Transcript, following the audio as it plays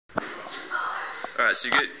All right,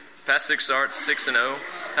 so you get past 6 starts, 6-0.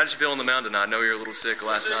 How did you feel on the mound tonight? I know you were a little sick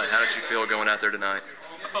last night. How did you feel going out there tonight?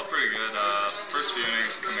 I felt pretty good. First few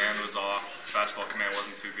innings, command was off. Fastball command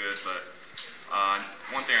wasn't too good, but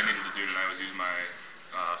one thing I needed to do tonight was use my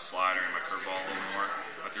slider and my curveball a little more.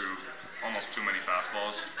 I threw almost too many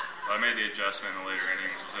fastballs, but I made the adjustment in the later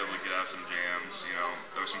innings, was able to get out some jams. You know,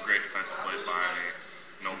 there were some great defensive plays behind me.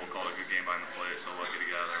 Noble called a good game behind the plate, so lucky to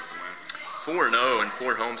get out there with the win. 4-0 and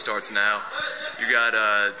 4 home starts now. You got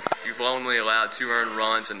you've only allowed 2 earned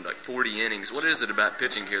runs and like 40 innings. What is it about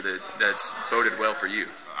pitching here that's boded well for you?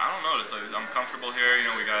 I don't know. It's like, I'm comfortable here. You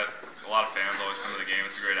know, we got a lot of fans always come to the game.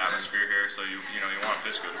 It's a great atmosphere here, so you want to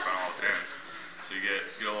pitch good in front of all the fans. So you get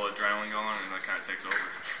a little adrenaline going, and that kind of takes over.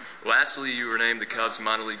 Lastly, you were named the Cubs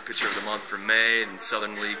Minor League Pitcher of the Month for May and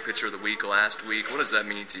Southern League Pitcher of the Week last week. What does that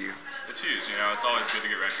mean to you? It's huge. You know, it's always good to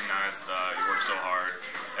get recognized. You work so hard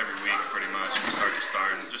every week, pretty much, from start to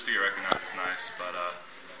start, and just to get recognized is nice. But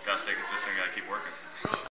gotta stay consistent. Gotta keep working.